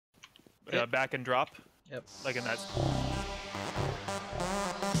Back and drop. Yep. Like in that.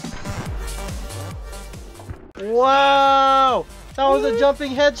 Wow! That was a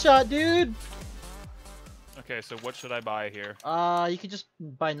jumping headshot, dude! Okay, so what should I buy here? You could just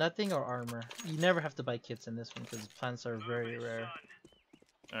buy nothing or armor. You never have to buy kits in this one because plants are very rare.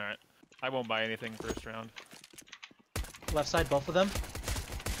 Alright. I won't buy anything first round. Left side, both of them.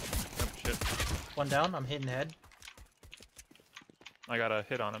 Oh, shit. One down, I'm hitting head. I got a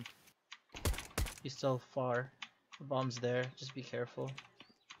hit on him. He's still far. The bomb's there, just be careful.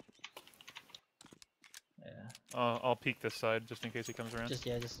 Yeah. I'll peek this side just in case he comes around. Just,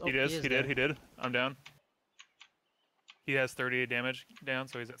 yeah, just. Oh, he is there. did. I'm down. He has 38 damage down,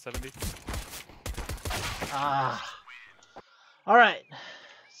 so he's at 70. Ah. Alright.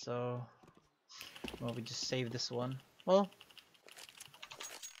 So. Well, we just save this one. Well.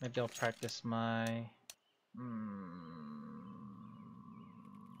 Maybe I'll practice my.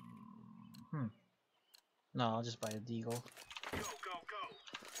 No, I'll just buy a deagle.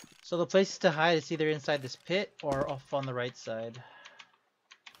 So the places to hide is either inside this pit or off on the right side.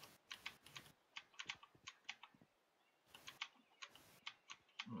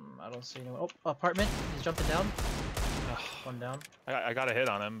 I don't see anyone. Oh, apartment. He's jumping down. One down. I got a hit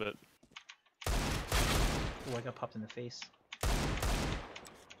on him, but... Oh, I got popped in the face.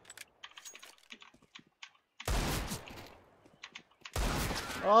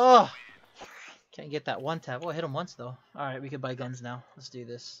 Oh! Can't get that one tap. Oh, I hit him once though. Alright, we could buy guns now. Let's do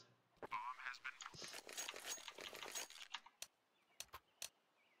this.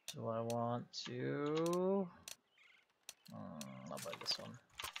 Do I want to... I'll buy this one.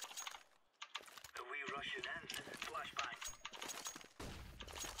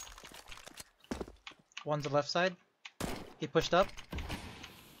 One's the left side. He pushed up.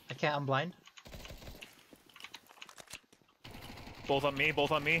 I can't, I'm blind. Both on me,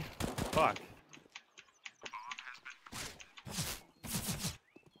 both on me. Fuck.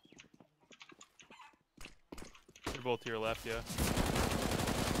 They're both to your left, yeah.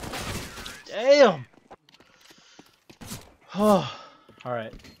 Damn! Oh,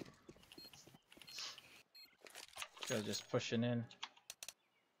 alright. Guys just pushing in.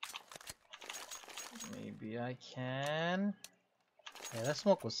 Maybe I can. Yeah, that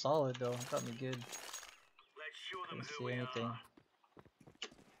smoke was solid though. It got me good. Couldn't see anything.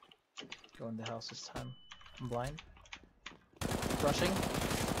 Go in the house this time. I'm blind. Rushing.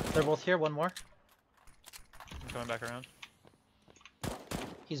 They're both here. One more. I'm coming back around.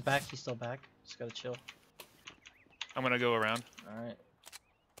 He's back. He's still back. Just gotta chill. I'm gonna go around. Alright.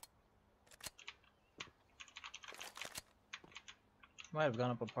 Might have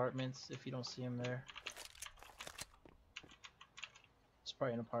gone up apartments if you don't see him there. It's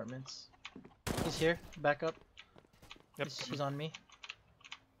probably in apartments. He's here. Back up. Yep. He's on me.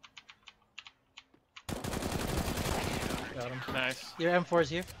 Got him. Nice. Your M4 is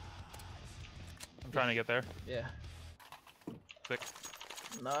here. I'm trying to get there. Yeah. Sick.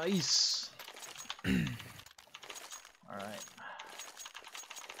 Nice. Alright.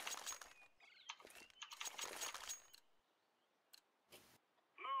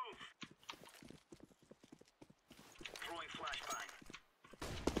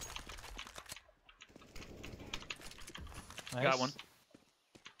 Nice. Got one.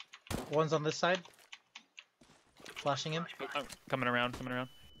 One's on this side. Flashing him. Oh, coming around, coming around.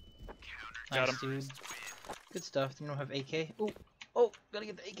 Got Nice, him. dude. Good stuff. You don't have AK. Oh, oh, gotta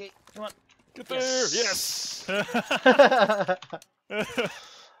get the AK. Come on. Get there! Yes!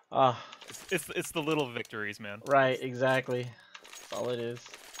 Ah, it's the little victories, man. right, exactly. That's all it is.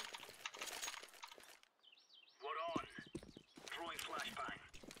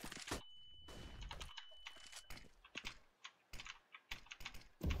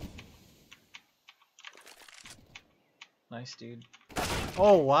 Nice, dude.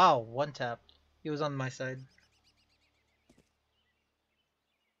 Oh, wow. One tap. He was on my side.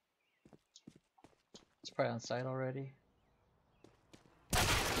 It's probably on side already.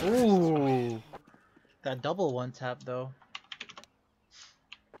 Ooh. That double one tap, though.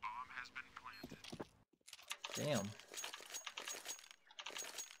 Damn.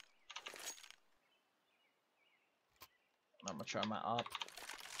 I'm gonna try my op.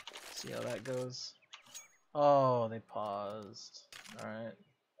 See how that goes. Oh, they paused. Alright.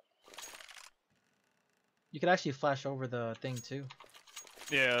 You could actually flash over the thing too.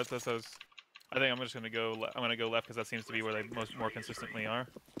 Yeah, that's what I was... I think I'm just gonna go. I'm gonna go left because that seems to be where they more consistently are.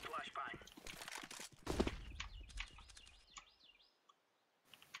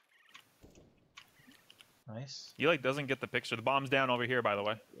 Nice. He like doesn't get the picture. The bomb's down over here, by the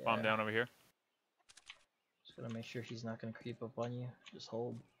way. Yeah. Bomb down over here. Just gotta make sure he's not gonna creep up on you. Just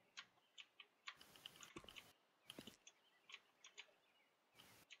hold.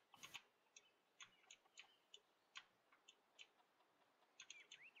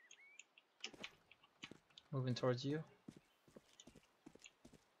 Moving towards you.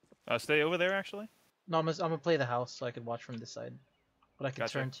 Stay over there, actually. No, I'm gonna play the house so I could watch from this side. But I can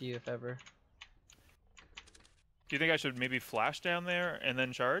Gotcha. turn to you if ever. Do you think I should maybe flash down there and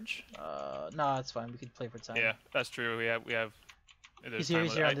then charge? No, it's fine. We could play for time. Yeah, that's true. We have. He's here.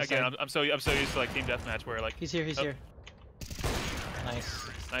 He's here on this Again, side. I'm so used to like team deathmatch where like. He's here. He's oh, here. Nice.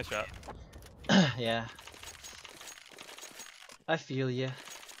 Nice shot. Yeah. I feel ya.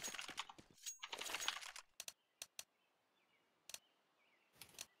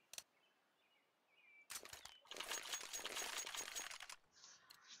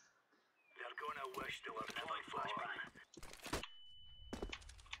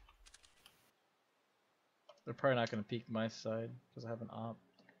 They're probably not gonna peek my side because I have an op.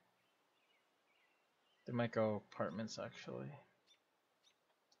 They might go apartments actually.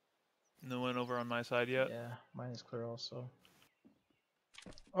 No one over on my side yet. Yeah, mine is clear also.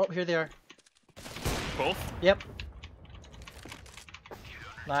 Oh, here they are. Both? Yep.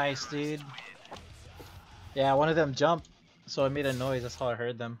 Nice, dude. Yeah, one of them jumped, so it made a noise. That's how I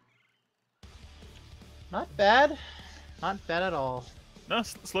heard them. Not bad. Not bad at all. No,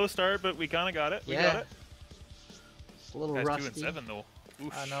 slow start, but we kind of got it. We got it. It's a little Guy's rusty. 2 and 7 though.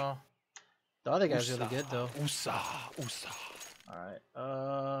 Oof. I know. The other guy's really good though. Usa. Alright,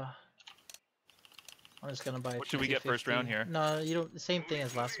 I'm just gonna buy a What should we get first round here? No, you don't. The same thing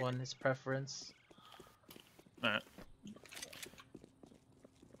as last one. It's preference. Alright.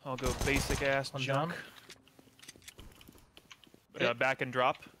 I'll go basic ass One junk. Yep. Back and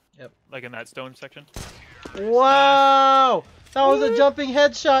drop. Yep. Like in that stone section. Wow! That was a jumping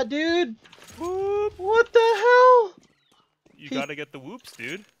headshot, dude! Whoop. What the hell? You gotta get the whoops,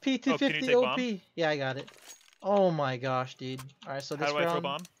 dude. P250 Oh, OP. Yeah, I got it. Oh my gosh, dude. Alright, so this How do I throw round...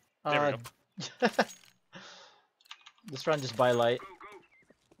 bomb? There we go. This round just buy light.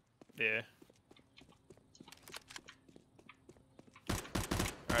 Yeah.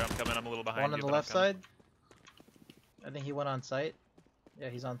 Alright, I'm coming. I'm a little behind One you. on the but left I'm coming. side. I think he went on site. Yeah,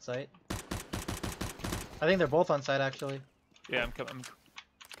 he's on site. I think they're both on site actually. Yeah, I'm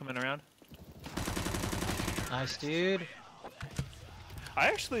coming around. Nice, dude. I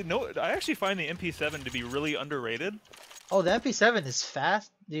actually find the MP7 to be really underrated. Oh, the MP7 is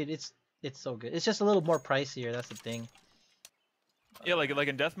fast, dude. It's so good. It's just a little more pricier. That's the thing. Yeah, like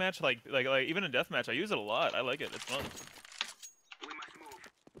in deathmatch, like even in deathmatch, I use it a lot. I like it. It's fun.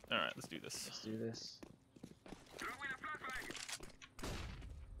 All right, let's do this. Let's do this.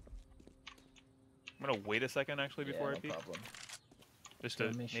 I'm gonna wait a second actually before I no peek, problem. just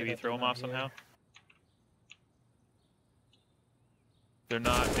Gotta to make sure maybe that throw they're them not off here. somehow. They're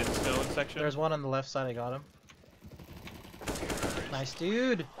not in stone section. There's one on the left side. I got him. Nice,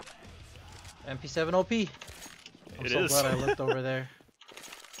 dude. MP7 OP. I'm so glad I looked over there.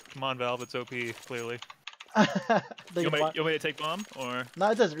 Come on, Valve. It's OP clearly. You You want me to take bomb or?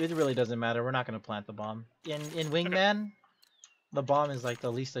 No, it doesn't. It really doesn't matter. We're not gonna plant the bomb. In Wingman, the bomb is like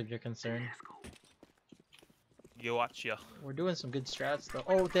the least of your concern. Yo, watch ya. We're doing some good strats though.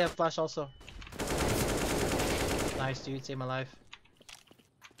 Oh, they have flash also. Nice, dude. Saved my life.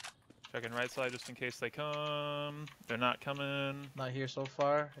 Checking right side just in case they come. They're not coming. Not here so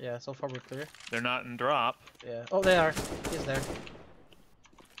far. Yeah, so far we're clear. They're not in drop. Yeah. Oh, they are. He's there.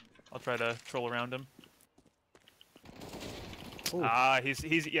 I'll try to troll around him. Ooh. Ah, he's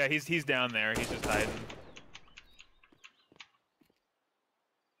down there. He's just hiding.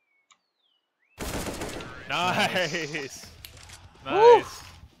 Nice. Nice.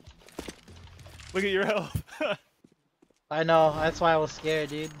 Look at your health. I know. That's why I was scared,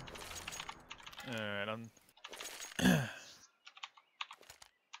 dude. Alright,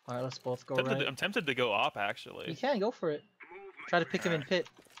 Alright, let's both go tempted right. I'm tempted to go op You actually. can go for it. Try to pick him in pit.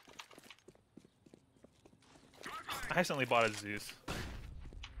 I accidentally bought a Zeus.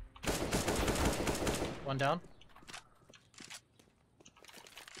 One down.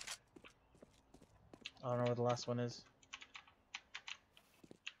 I don't know where the last one is.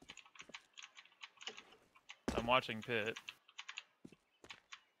 I'm watching pit.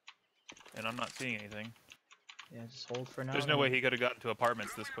 And I'm not seeing anything. Yeah, just hold for now. There's no way he could have gotten to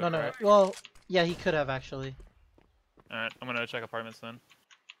apartments this quick, No. right? Well, yeah, he could have actually. Alright, I'm gonna check apartments then.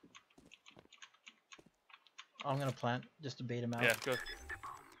 I'm gonna plant just to bait him out. Yeah, go.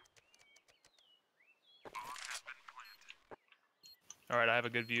 Alright, I have a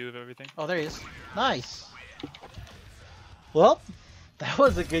good view of everything. Oh, there he is. Nice. Well, that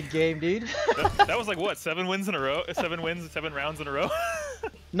was a good game, dude. That was like what, 7 wins in a row? 7 wins, 7 rounds in a row?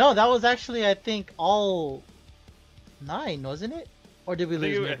 No, that was actually I think all 9, wasn't it? Or did we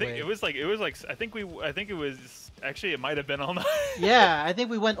lose I midway? think it was like I think it was actually it might have been all 9. Yeah, I think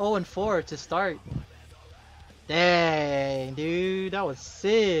we went 0-4 to start. Dang, dude, that was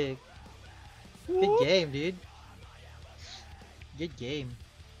sick. Good game, dude. Good game.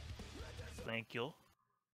 Thank you.